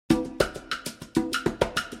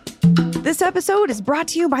This episode is brought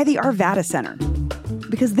to you by the Arvada Center,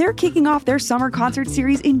 because they're kicking off their summer concert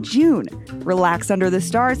series in June. Relax under the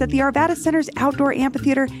stars at the Arvada Center's outdoor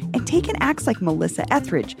amphitheater and take in acts like Melissa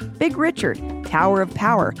Etheridge, Big Richard, Tower of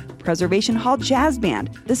Power, Preservation Hall Jazz Band,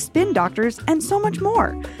 The Spin Doctors, and so much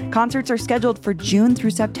more. Concerts are scheduled for June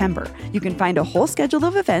through September. You can find a whole schedule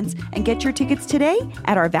of events and get your tickets today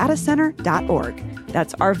at arvadacenter.org.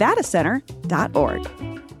 That's arvadacenter.org.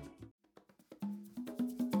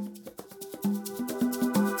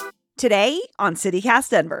 Today on CityCast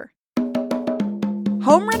Denver.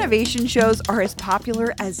 Home renovation shows are as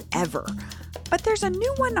popular as ever, but there's a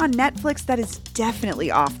new one on Netflix that is definitely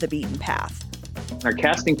off the beaten path. Our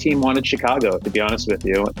casting team wanted Chicago, to be honest with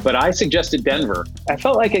you, but I suggested Denver. I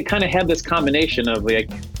felt like it kind of had this combination of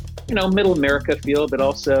middle America feel, but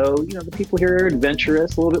also, the people here are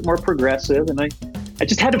adventurous, a little bit more progressive, and I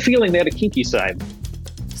just had a feeling they had a kinky side.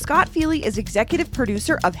 Scott Feely is executive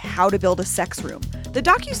producer of How to Build a Sex Room, the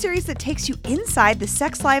docuseries that takes you inside the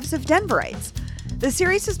sex lives of Denverites. The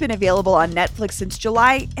series has been available on Netflix since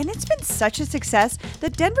July, and it's been such a success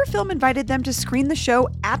that Denver Film invited them to screen the show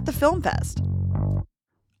at the Film Fest.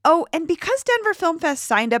 Oh, and because Denver Film Fest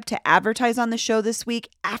signed up to advertise on the show this week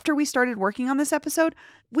after we started working on this episode,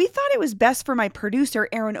 we thought it was best for my producer,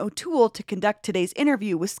 Aaron O'Toole, to conduct today's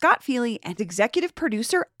interview with Scott Feely and executive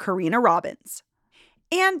producer, Karina Robbins.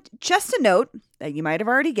 And just a note that you might have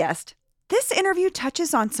already guessed, this interview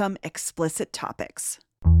touches on some explicit topics.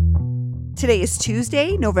 Today is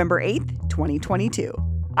Tuesday, November 8th, 2022.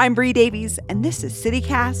 I'm Bree Davies, and this is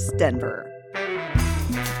CityCast Denver.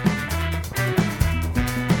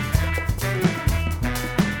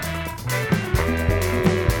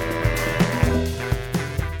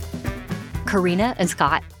 Karina and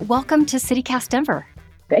Scott, welcome to CityCast Denver.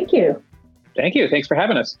 Thank you. Thank you. Thanks for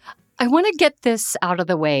having us. I want to get this out of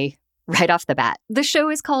the way right off the bat. The show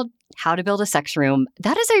is called How to Build a Sex Room.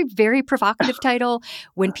 That is a very provocative title.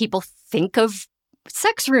 When people think of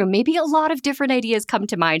sex room, maybe a lot of different ideas come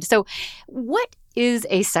to mind. So what is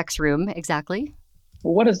a sex room exactly?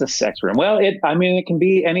 What is the sex room? Well, it can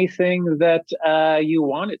be anything that you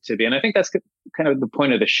want it to be. And I think that's kind of the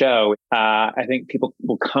point of the show. I think people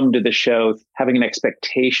will come to the show having an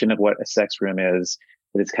expectation of what a sex room is,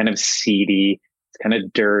 that it's kind of seedy, it's kind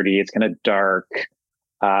of dirty, it's kind of dark,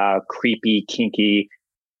 creepy, kinky.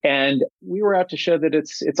 And we were out to show that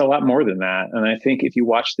it's a lot more than that. And I think if you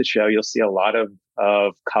watch the show, you'll see a lot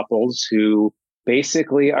of couples who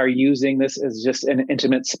basically are using this as just an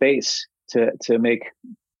intimate space to make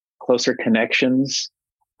closer connections,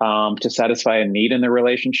 to satisfy a need in their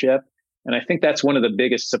relationship. And I think that's one of the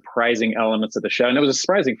biggest surprising elements of the show. And it was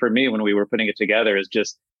surprising for me when we were putting it together, is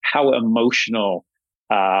just how emotional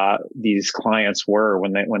these clients were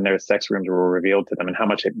when their sex rooms were revealed to them and how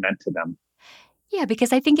much it meant to them. Yeah,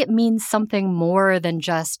 because I think it means something more than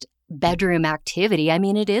just bedroom activity. I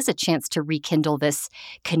mean, it is a chance to rekindle this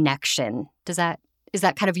connection. Is that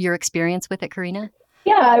kind of your experience with it, Karina?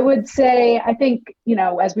 Yeah, I would say, I think,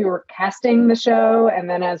 as we were casting the show and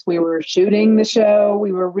then as we were shooting the show,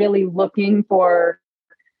 we were really looking for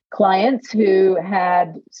clients who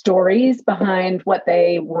had stories behind what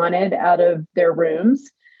they wanted out of their rooms.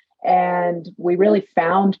 And we really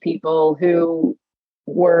found people who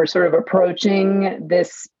were sort of approaching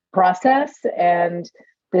this process and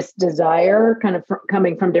this desire kind of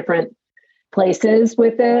coming from different places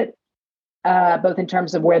with it, both in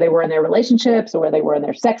terms of where they were in their relationships or where they were in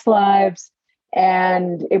their sex lives.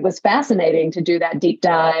 And it was fascinating to do that deep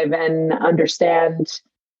dive and understand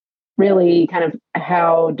really kind of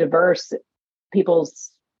how diverse people's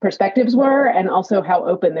perspectives were and also how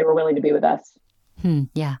open they were willing to be with us.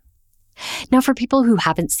 Yeah. Now, for people who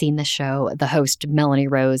haven't seen the show, the host, Melanie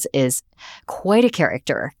Rose, is quite a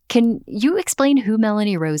character. Can you explain who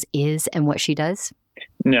Melanie Rose is and what she does?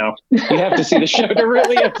 No, you have to see the show to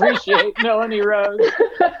really appreciate Melanie Rose.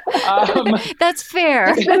 That's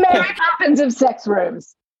fair. The Mary Poppins of sex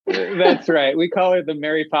rooms. That's right. We call her the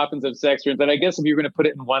Mary Poppins of sex rooms. And I guess if you're going to put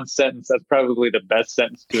it in one sentence, that's probably the best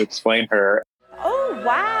sentence to explain her. Oh,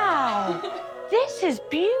 wow. This is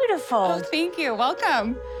beautiful. Oh, thank you.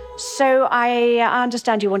 Welcome. So I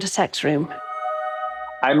understand you want a sex room.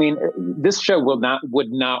 I mean, this show would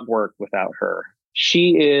not work without her.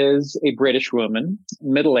 She is a British woman,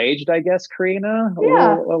 middle-aged, I guess, Karina.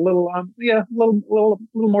 Yeah. A little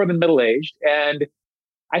more than middle-aged. And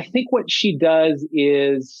I think what she does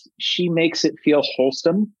is she makes it feel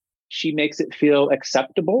wholesome. She makes it feel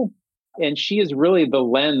acceptable. And she is really the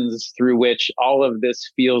lens through which all of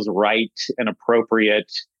this feels right and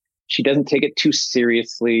appropriate. She doesn't take it too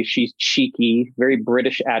seriously. She's cheeky, very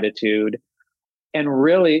British attitude. And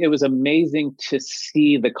really, it was amazing to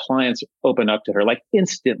see the clients open up to her like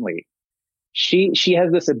instantly. She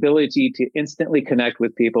has this ability to instantly connect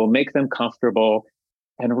with people, make them comfortable,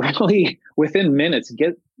 and really within minutes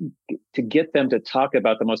get them to talk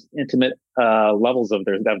about the most intimate levels of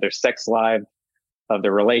their sex life, of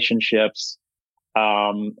their relationships.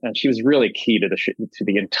 And she was really key to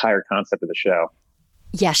the entire concept of the show.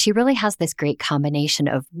 Yeah, she really has this great combination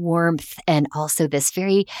of warmth and also this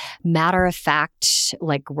very matter of fact,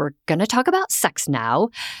 like, we're going to talk about sex now.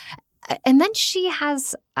 And then she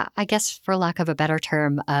has, I guess, for lack of a better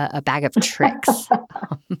term, a bag of tricks.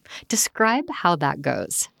 Describe how that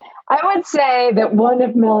goes. I would say that one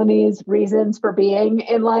of Melanie's reasons for being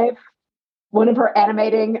in life, one of her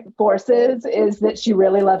animating forces, is that she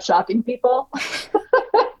really loves shocking people.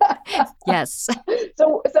 Yes.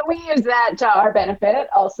 So we use that to our benefit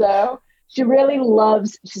also. She really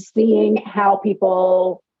loves seeing how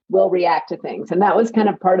people will react to things. And that was kind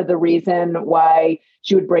of part of the reason why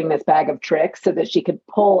she would bring this bag of tricks, so that she could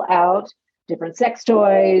pull out different sex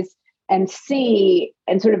toys and see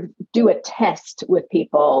and sort of do a test with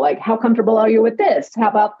people. Like, how comfortable are you with this? How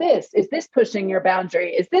about this? Is this pushing your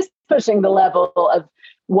boundary? Is this pushing the level of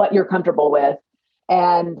what you're comfortable with?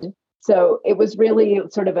 And so it was really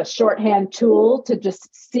sort of a shorthand tool to just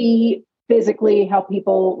see physically how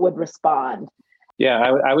people would respond. Yeah,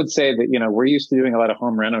 I would say that, we're used to doing a lot of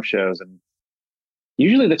home reno shows, and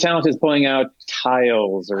usually the talent is pulling out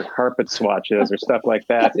tiles or carpet swatches or stuff like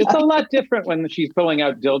that. It's a lot different when she's pulling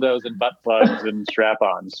out dildos and butt plugs and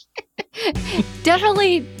strap-ons.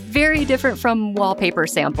 Definitely very different from wallpaper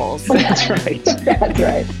samples. That's right. That's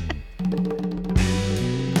right.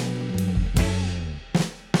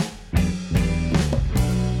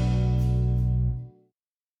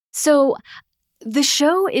 So the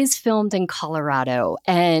show is filmed in Colorado,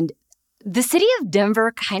 and the city of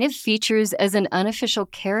Denver kind of features as an unofficial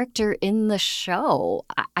character in the show.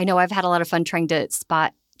 I know I've had a lot of fun trying to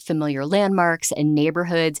spot familiar landmarks and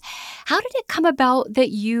neighborhoods. How did it come about that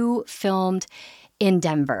you filmed in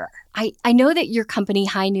Denver? I know that your company,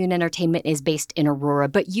 High Noon Entertainment, is based in Aurora,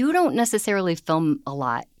 but you don't necessarily film a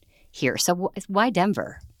lot here. So why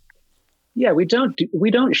Denver? Yeah, we don't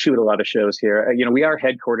shoot a lot of shows here. We are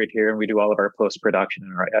headquartered here, and we do all of our post-production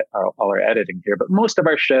and all our editing here. But most of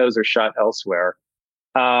our shows are shot elsewhere,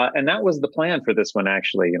 and that was the plan for this one.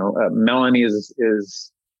 Actually, Melanie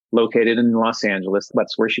is located in Los Angeles.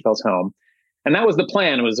 That's where she calls home, and that was the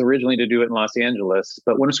plan. It was originally to do it in Los Angeles,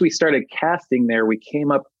 but once we started casting there, we came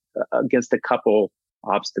up against a couple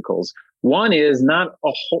obstacles. One is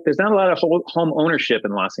there's not a lot of home ownership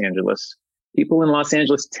in Los Angeles. People in Los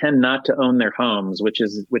Angeles tend not to own their homes, which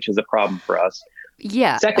is a problem for us.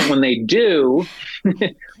 Yeah. Second, when they do,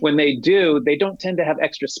 they don't tend to have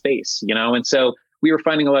extra space, And so we were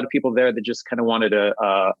finding a lot of people there that just kind of wanted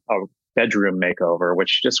a bedroom makeover,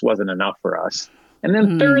 which just wasn't enough for us. And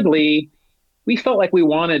then thirdly, we felt like we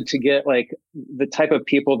wanted to get like the type of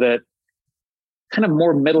people that kind of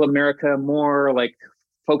more middle America, more like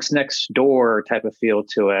folks next door type of feel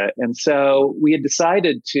to it. And so we had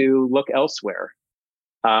decided to look elsewhere.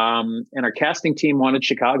 And our casting team wanted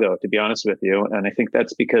Chicago, to be honest with you. And I think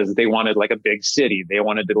that's because they wanted like a big city. They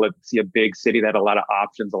wanted to see a big city that had a lot of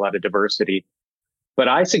options, a lot of diversity. But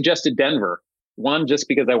I suggested Denver. One, just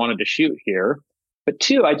because I wanted to shoot here. But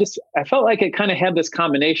two, I felt like it kind of had this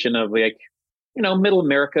combination of like, middle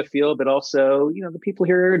America feel, but also, the people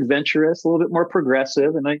here are adventurous, a little bit more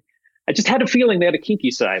progressive. And I just had a feeling they had a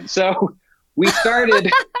kinky side. So we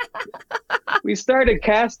started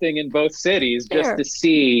casting in both cities just to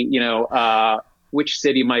see, which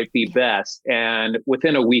city might be best. And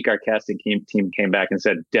within a week, our casting team came back and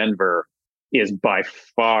said, Denver is by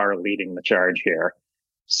far leading the charge here.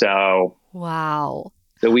 So, wow.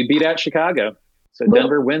 So we beat out Chicago. So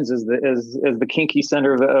Denver wins as the kinky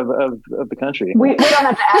center of the country. We don't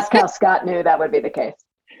have to ask how Scott knew that would be the case.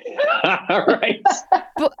 All right.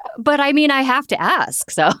 But I mean, I have to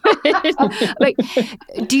ask. So, like,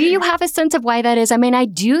 do you have a sense of why that is? I mean, I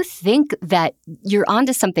do think that you're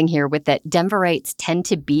onto something here with that Denverites tend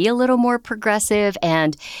to be a little more progressive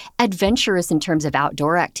and adventurous in terms of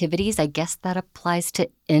outdoor activities. I guess that applies to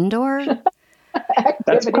indoor.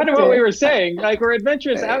 That's kind of what we were saying. Like, we're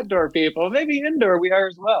adventurous outdoor people. Maybe indoor we are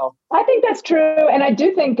as well. I think that's true. And I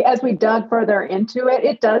do think as we dug further into it,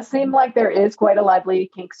 it does seem like there is quite a lively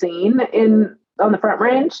kink scene on the Front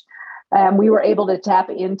Range. We were able to tap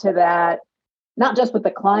into that, not just with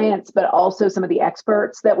the clients, but also some of the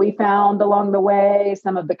experts that we found along the way,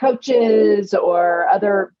 some of the coaches or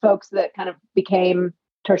other folks that kind of became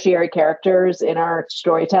tertiary characters in our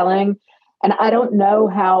storytelling. And I don't know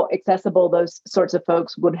how accessible those sorts of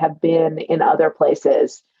folks would have been in other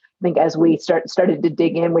places. I think as we started to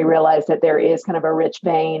dig in, we realized that there is kind of a rich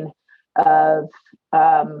vein of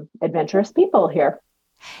adventurous people here.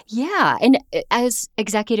 Yeah. And as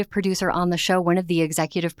executive producer on the show, one of the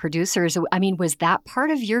executive producers, I mean, was that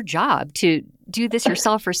part of your job to do this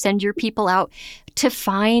yourself or send your people out to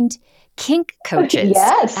find kink coaches?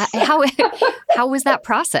 Yes. How was that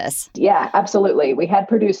process? Yeah, absolutely. We had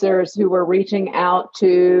producers who were reaching out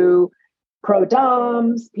to pro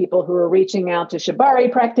doms, people who were reaching out to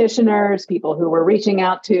shibari practitioners, people who were reaching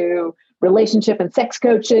out to relationship and sex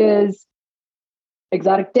coaches,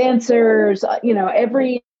 exotic dancers,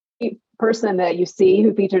 every person that you see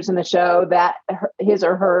who features in the show, that his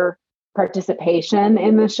or her participation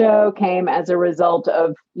in the show came as a result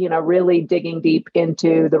of, really digging deep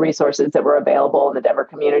into the resources that were available in the Denver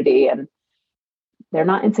community. And they're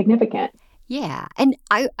not insignificant. Yeah. And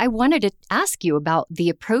I wanted to ask you about the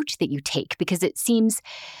approach that you take, because it seems,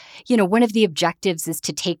 one of the objectives is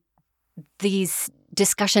to take these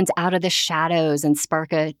discussions out of the shadows and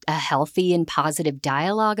spark a healthy and positive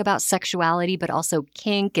dialogue about sexuality, but also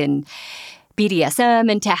kink and BDSM,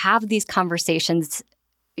 and to have these conversations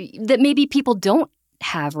that maybe people don't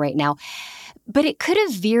have right now. But it could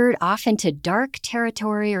have veered off into dark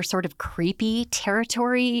territory or sort of creepy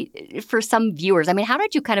territory for some viewers. I mean, how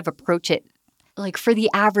did you kind of approach it, like for the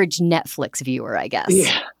average Netflix viewer, I guess?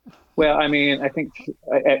 Yeah. Well, I mean, I think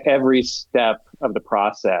at every step of the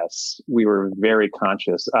process, we were very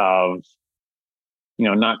conscious of,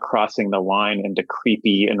 not crossing the line into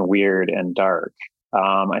creepy and weird and dark.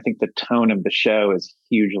 I think the tone of the show is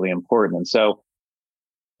hugely important. And so,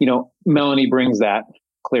 Melanie brings that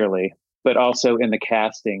clearly, but also in the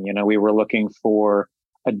casting, we were looking for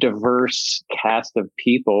a diverse cast of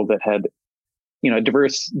people that had,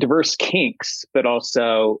 diverse kinks, but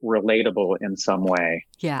also relatable in some way.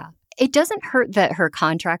 Yeah. It doesn't hurt that her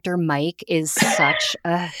contractor, Mike, is such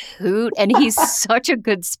a hoot, and he's such a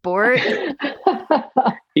good sport.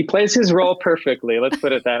 He plays his role perfectly. Let's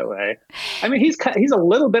put it that way. I mean, he's a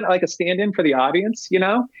little bit like a stand-in for the audience,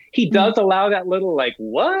 He does allow that little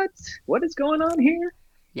what is going on here?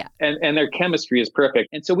 Yeah. And their chemistry is perfect.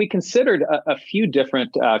 And so we considered a few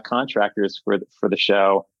different contractors for the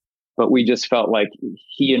show, but we just felt like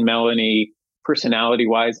he and Melanie,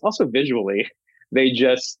 personality-wise, also visually, they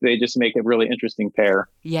just make a really interesting pair.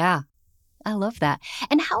 Yeah, I love that.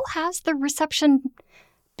 And how has the reception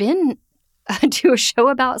been to a show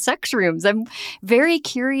about sex rooms? I'm very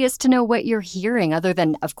curious to know what you're hearing, other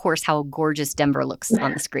than, of course, how gorgeous Denver looks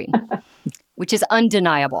on the screen, which is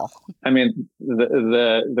undeniable. I mean,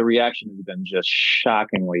 the reaction has been just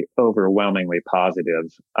shockingly, overwhelmingly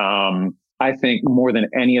positive. I think more than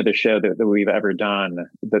any other show that we've ever done,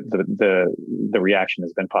 the reaction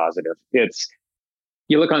has been positive.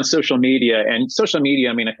 You look on social media, and social media,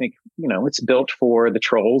 I mean, I think, it's built for the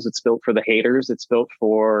trolls. It's built for the haters. It's built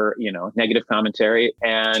for, negative commentary.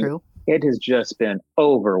 And True. It has just been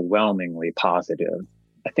overwhelmingly positive.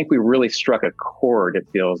 I think we really struck a chord, it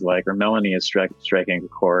feels like, or Melanie is striking a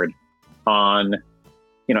chord on,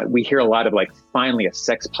 we hear a lot of finally a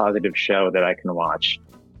sex positive show that I can watch.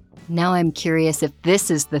 Now I'm curious if this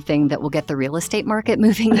is the thing that will get the real estate market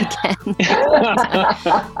moving again.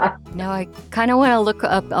 Now I kind of want to look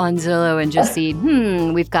up on Zillow and just see,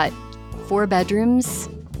 we've got 4 bedrooms,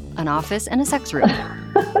 an office, and a sex room.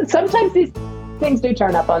 Sometimes these things do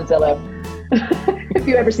turn up on Zillow. If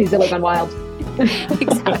you ever see Zillow Gone Wild.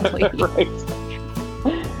 Exactly. Right.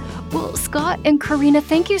 Well, Scott and Karina,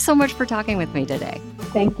 thank you so much for talking with me today.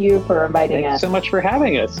 Thank you for inviting us. Thanks so much for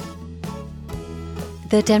having us.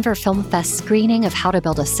 The Denver Film Fest screening of How to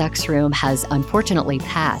Build a Sex Room has unfortunately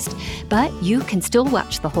passed, but you can still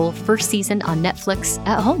watch the whole first season on Netflix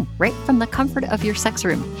at home, right from the comfort of your sex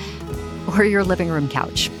room or your living room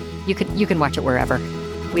couch. You can watch it wherever.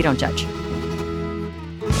 We don't judge.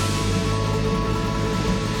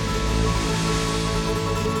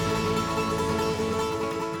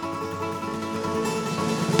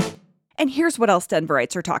 And here's what else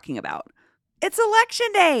Denverites are talking about. It's Election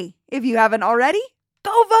Day. If you haven't already,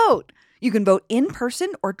 go vote. You can vote in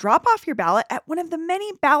person or drop off your ballot at one of the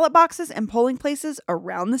many ballot boxes and polling places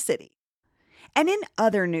around the city. And in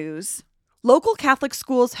other news, local Catholic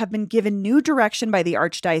schools have been given new direction by the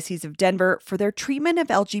Archdiocese of Denver for their treatment of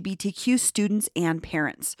LGBTQ students and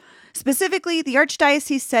parents. Specifically, the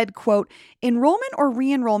Archdiocese said, quote, enrollment or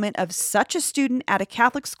re-enrollment of such a student at a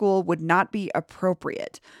Catholic school would not be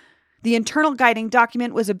appropriate. The internal guiding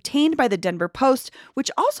document was obtained by the Denver Post, which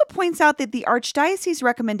also points out that the Archdiocese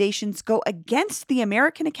recommendations go against the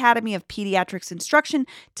American Academy of Pediatrics instruction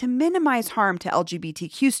to minimize harm to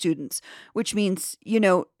LGBTQ students, which means,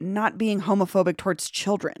 not being homophobic towards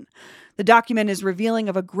children. The document is revealing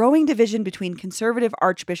of a growing division between conservative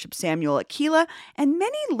Archbishop Samuel Aquila and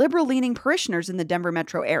many liberal-leaning parishioners in the Denver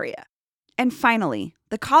metro area. And finally,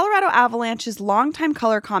 the Colorado Avalanche's longtime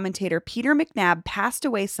color commentator Peter McNabb passed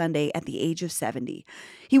away Sunday at the age of 70.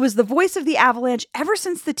 He was the voice of the Avalanche ever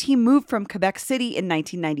since the team moved from Quebec City in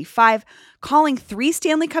 1995, calling 3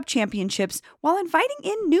 Stanley Cup championships while inviting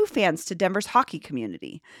in new fans to Denver's hockey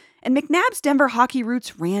community. And McNabb's Denver hockey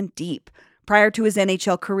roots ran deep. Prior to his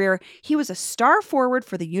NHL career, he was a star forward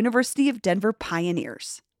for the University of Denver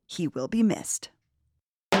Pioneers. He will be missed.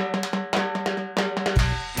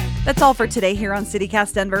 That's all for today here on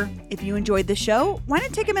CityCast Denver. If you enjoyed the show, why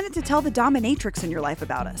not take a minute to tell the dominatrix in your life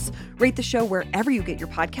about us? Rate the show wherever you get your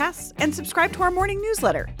podcasts and subscribe to our morning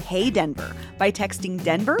newsletter, Hey Denver, by texting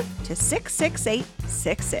Denver to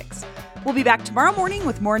 66866. We'll be back tomorrow morning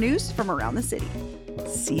with more news from around the city.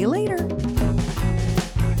 See you later.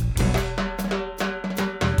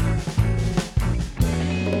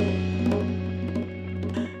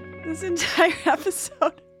 This entire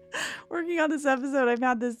episode... Working on this episode,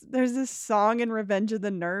 there's this song in Revenge of the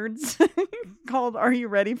Nerds called Are You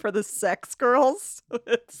Ready for the Sex Girls?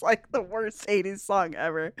 It's like the worst 80s song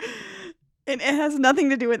ever. And it has nothing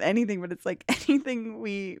to do with anything, but it's like anything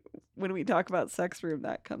when we talk about Sex Room,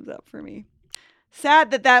 that comes up for me.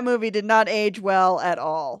 Sad that movie did not age well at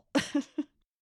all.